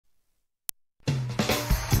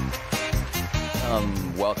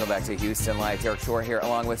Welcome back to Houston Live. Derek Shore here,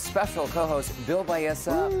 along with special co-host Bill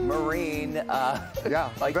Balleza, Marine.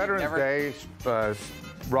 Like Veterans Day,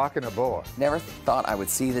 rocking a boa. Never thought I would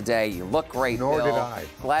see the day. You look great, Nor Bill. did I.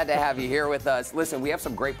 Glad to have you here with us. Listen, we have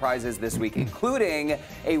some great prizes this week, including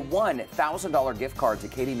a $1,000 gift card to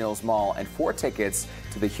Katy Mills Mall and 4 tickets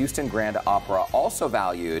to the Houston Grand Opera, also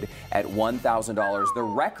valued at $1,000. The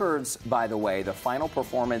records, by the way, the final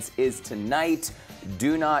performance is tonight.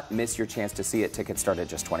 Do not miss your chance to see it. Tickets start at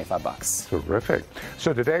just $25. Terrific.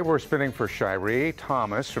 So today we're spinning for Shyree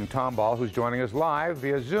Thomas from Tomball, who's joining us live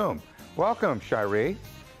via Zoom. Welcome, Shyree.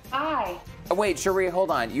 Hi. Oh, wait, Shyree,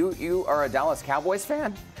 hold on. You are a Dallas Cowboys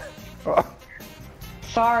fan?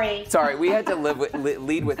 Sorry. Sorry, we had to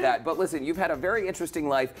lead with that. But listen, you've had a very interesting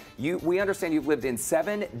life. We understand you've lived in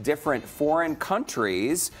 7 different foreign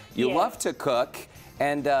countries. You Yes. love to cook.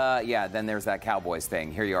 And yeah, then there's that Cowboys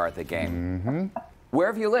thing. Here you are at the game. Mm-hmm. Where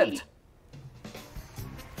have you lived?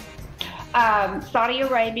 Saudi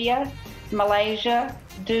Arabia, Malaysia,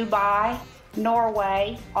 Dubai,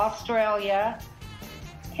 Norway, Australia,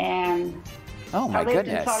 and Oh my I lived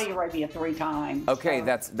goodness. in Saudi Arabia 3 times. Okay,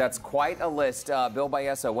 so. that's quite a list. Bill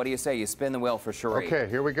Balleza, what do you say? You spin the wheel for Shyree. Okay,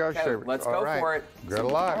 here we go, Okay, Shyree. let's All go right. for it. Good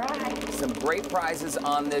luck. All right. Some great prizes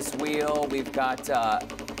on this wheel. We've got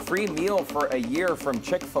free meal for a year from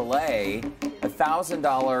Chick-fil-A,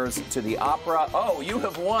 $1,000 to the opera. Oh, you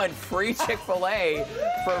have won free Chick-fil-A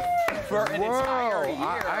for an entire year.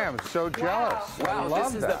 I am so jealous. I Wow, love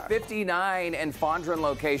this is that. the 59 and Fondren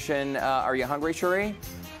location. Are you hungry, Shyree?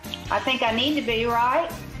 I think I need to be, right?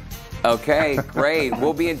 Okay, great.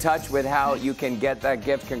 We'll be in touch with how you can get that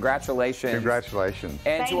gift. Congratulations. Congratulations.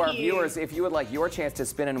 And to Thank our you. viewers, if you would like your chance to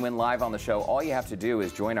spin and win live on the show, all you have to do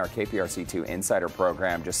is join our KPRC2 Insider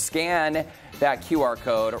program. Just scan that QR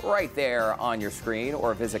code right there on your screen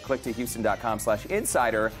or visit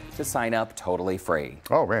clicktohouston.com/insider to sign up totally free.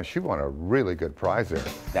 Oh, man, she won a really good prize there.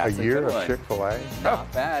 That's a a year good of one. Chick-fil-A.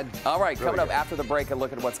 Not bad. All right, Really coming up good. after the break, a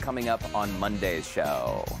look at what's coming up on Monday's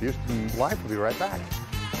show. Houston Life will be right back.